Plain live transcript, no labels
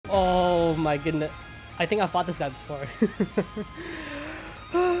Oh my goodness. I think I fought this guy before.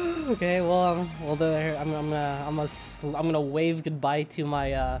 Okay, well, I'm gonna wave goodbye to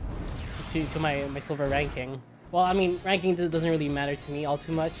my to my silver ranking. Well, I mean, ranking doesn't really matter to me all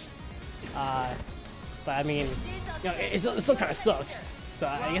too much. But I mean, you know, it still kind of sucks. So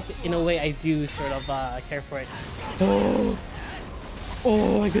I guess in a way I do sort of care for it. Oh,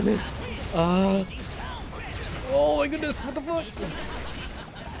 oh my goodness. Oh my goodness, what the fuck?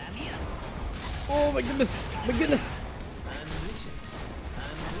 Oh my goodness, my goodness.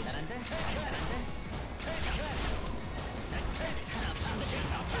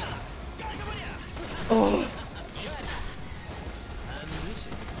 Oh.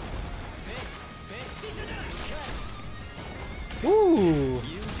 Ooh.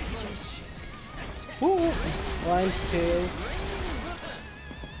 Ooh. 1, 2.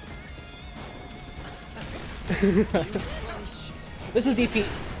 This is DP.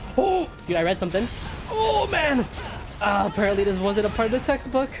 Oh, dude, I read something. Oh man. Apparently this wasn't a part of the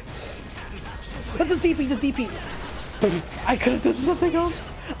textbook. That's just DP, just DP. I could have done something else.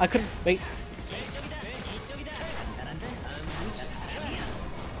 I could wait.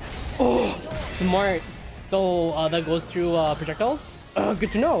 Oh, smart. So that goes through projectiles?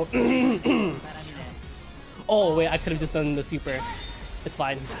 Good to know. Oh wait, I could have just done the super. It's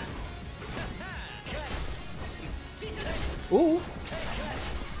fine. Ooh.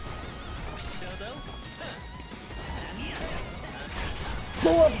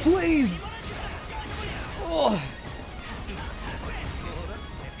 Blow up, please! Oh.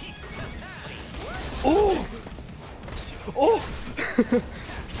 Oh. Oh.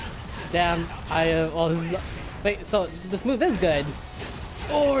 Damn, well, this is, wait, so this move is good.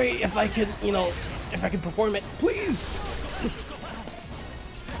 Oh, wait, if I could, you know, if I could perform it, please!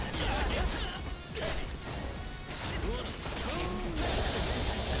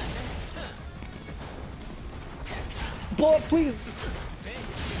 Blow up, please!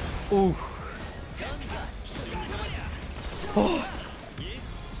 Ooh. Oh.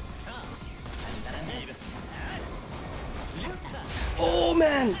 Oh,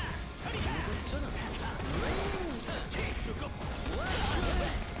 man!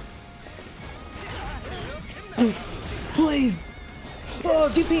 Please! Oh,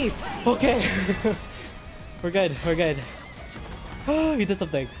 DP! Okay. We're good, we're good. Oh, he did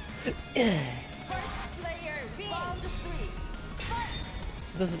something.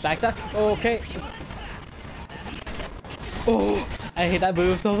 This is back that? Oh, okay. Oh, I hate that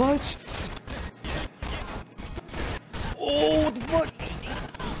move so much. Oh, what the fuck?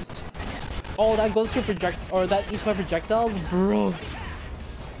 Oh, that goes through or that eats my projectiles? Bro.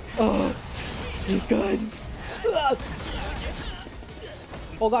 Oh, he's good.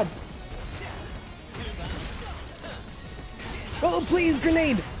 Oh god. Oh, please,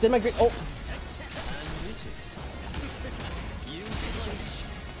 grenade! Did my grenade? Oh.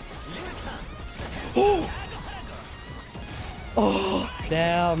 Oh. Oh,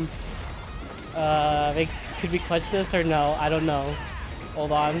 damn. Could we clutch this or no? I don't know.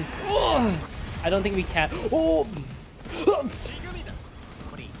 Hold on. Oh, I don't think we can. Oh.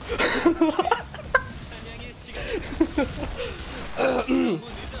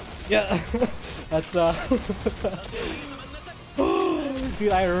 Yeah, that's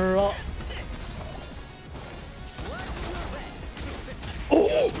dude, I roll.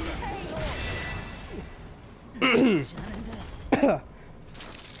 Oh.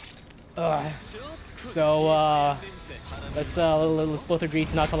 So let's both agree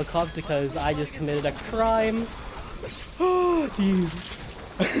to not call the cops because I just committed a crime. Oh jeez.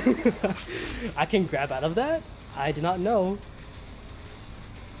 I can grab out of that? I did not know.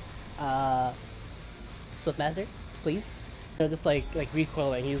 Swiftmaster, please. They're just like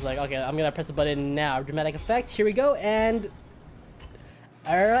recoiling. He's like, okay, I'm gonna press the button now. Dramatic effect. Here we go. And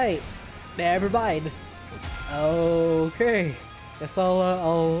all right, never mind. Okay, guess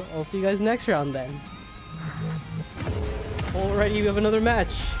I'll see you guys next round then. Alrighty, we have another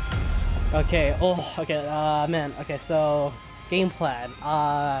match. Okay. Oh, okay. Man. Okay, so game plan.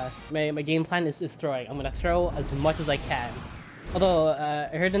 My game plan is throwing. I'm gonna throw as much as I can. Although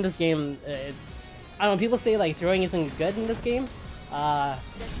I heard in this game, I don't know. People say like throwing isn't good in this game. I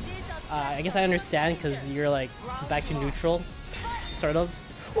guess I understand because you're like back to neutral, sort of.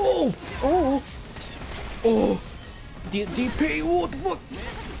 Oh, oh, oh. DP. What the fuck?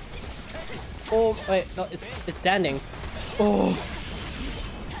 Oh wait, no, it's standing. Oh.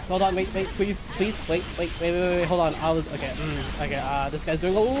 Hold on, wait, please, wait, hold on. I was okay. Okay, this guy's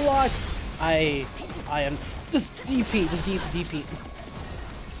doing a lot. I am just DP, just DP.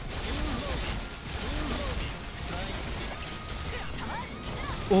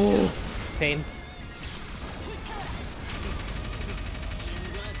 Oh, pain.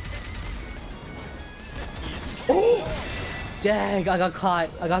 Oh! Dang, I got caught.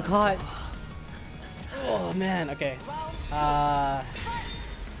 I got caught. Oh man, okay.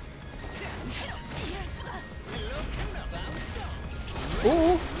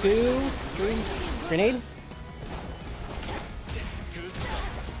 2, 3, grenade.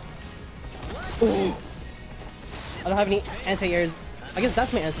 Ooh. I don't have any anti-airs. I guess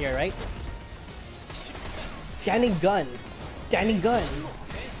that's my anti-air, right? Standing gun. Standing gun.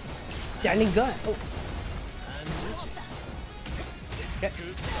 Standing gun. Oh. Okay.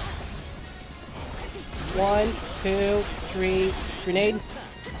 1, 2, 3, grenade.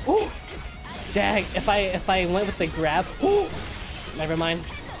 Ooh. Dang, if I went with the grab. Ooh. Never mind.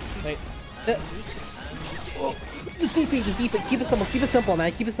 Wait. Oh. Just DP, just DP. Keep it simple,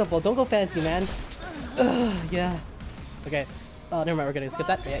 man. Keep it simple. Don't go fancy, man. Yeah. Okay. Oh, never mind. We're gonna skip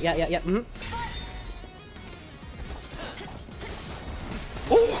that. Yeah. Mm-hmm.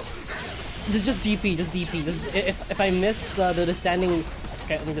 Oh! Just DP, just DP. Just, if I miss the standing.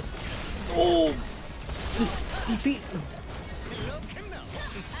 Okay, let me just. Oh! Just DP.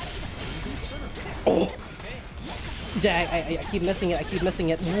 Oh! Dang, I keep missing it. I keep missing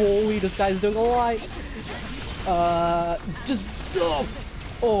it. Whoa, this guy's doing a lot. Just.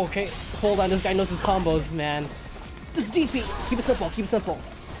 Oh, okay. Hold on, this guy knows his combos, man. Just DP. Keep it simple. Keep it simple.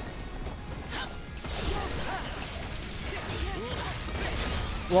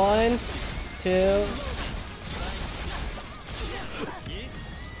 One, 2.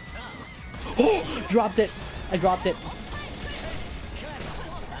 Oh, dropped it. I dropped it.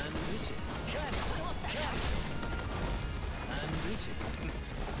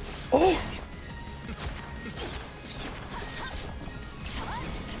 Oh.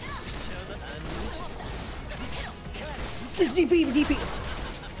 DP.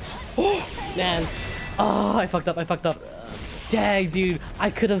 Oh, man. Oh, I fucked up. Dang, dude. I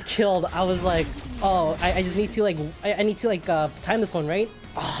could have killed. I was like, oh, I just need to like, I need to like time this one, right?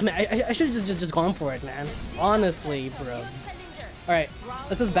 Oh man, I should have just gone for it, man. Honestly, bro. All right,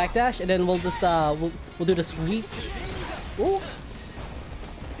 let's just backdash and then we'll just we'll do the sweep. Ooh.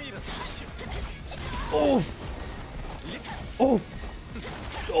 Oh.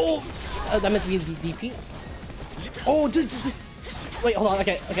 That meant to be DP. Oh, just wait, hold on.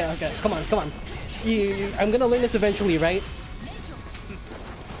 Okay. Come on. I'm gonna learn this eventually, right?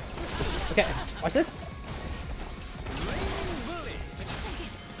 Okay, watch this.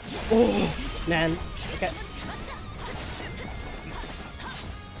 Oh, man. Okay.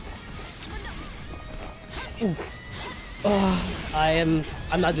 Ooh. Oh, I'm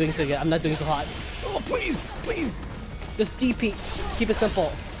not doing so good. I'm not doing so hot. Oh, please. Just DP. Keep it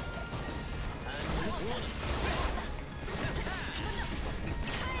simple.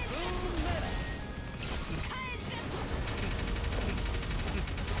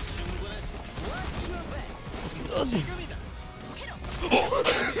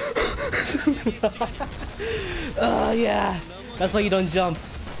 Yeah. That's why you don't jump.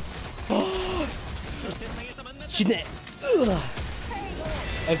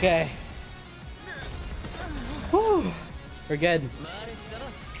 Okay. Whew. We're good.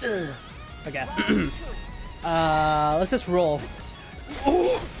 Okay. Let's just roll.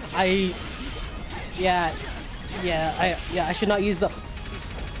 Yeah, I should not use the.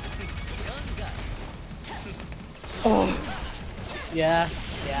 Oh. Yeah.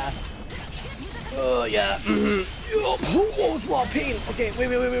 Oh, yeah. Oh, it's a lot of pain. Okay, wait.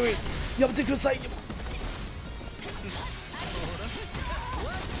 You have to go side.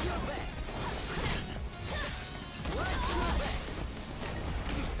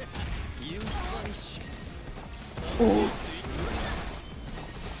 Oh.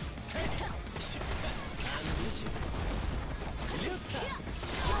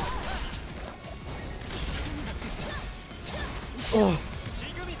 Oh.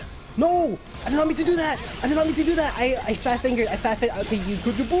 No! I did not mean to do that! I fat fingered. Okay, you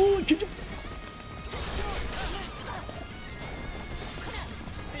could you boy.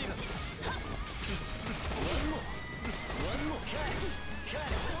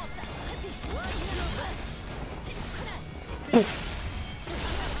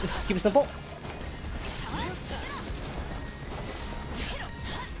 Just keep it simple.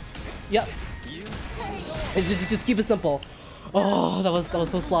 Yep. Just keep it simple. Oh, that was so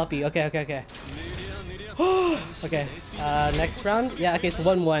sloppy. Okay. Okay. Next round. Yeah. Okay, it's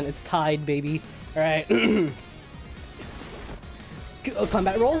 1-1. It's tied, baby. All right.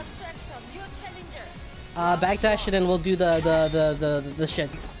 Combat roll. Backdash, and then we'll do the shit.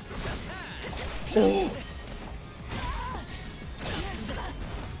 Oh.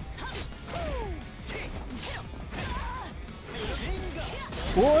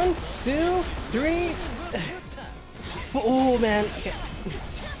 1, 2, 3. Oh man. Okay.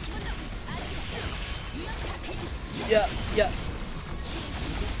 Yeah, yeah.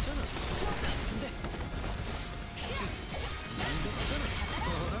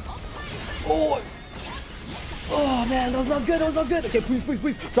 Oh. Oh man, that was not good. That was not good. Okay, please, please,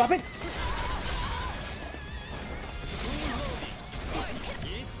 please, drop it.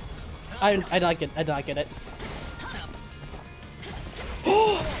 I don't get. I don't get it.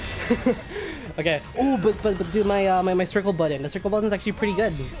 Okay. Oh, but do my circle button. The circle button is actually pretty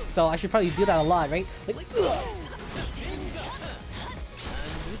good. So I should probably do that a lot, right? Like. Ugh.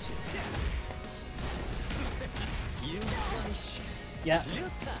 Yeah.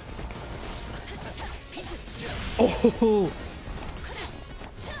 Oh.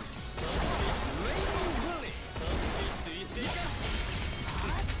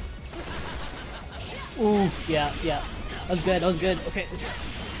 Ooh, yeah, yeah. That was good, that was good. Okay.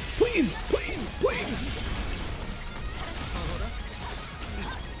 Please, please, please!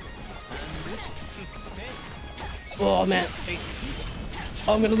 Oh, man.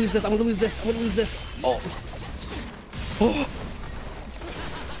 Oh, I'm gonna lose this, I'm gonna lose this, I'm gonna lose this. Oh. Oh.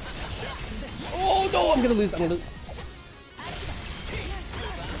 Oh, no, I'm gonna lose, I'm gonna lose.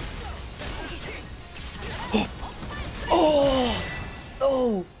 Oh.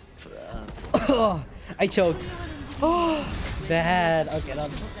 Oh. Oh. I choked. Oh, bad. Okay,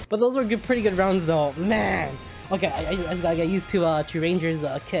 but those were good, pretty good rounds though, man. Okay, I just gotta get used to Ranger's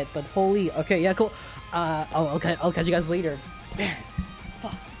kit, but holy. Okay, yeah, cool. I'll catch you guys later. Man,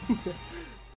 fuck.